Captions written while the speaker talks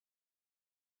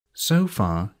So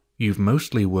far, you've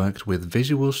mostly worked with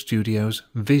Visual Studio's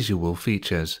visual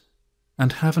features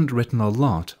and haven't written a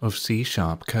lot of C#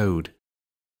 code.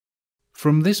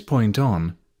 From this point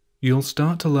on, you'll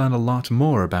start to learn a lot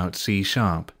more about C#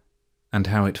 and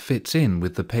how it fits in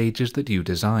with the pages that you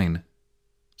design,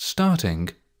 starting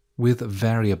with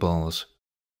variables.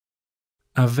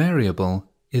 A variable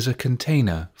is a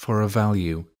container for a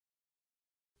value.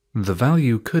 The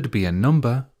value could be a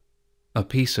number, a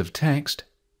piece of text,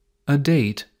 a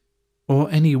date, or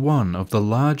any one of the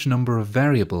large number of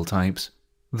variable types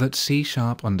that C#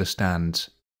 understands.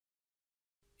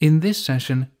 In this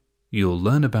session, you'll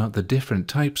learn about the different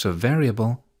types of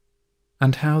variable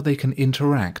and how they can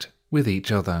interact with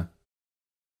each other.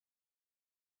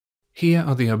 Here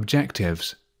are the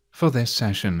objectives for this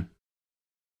session.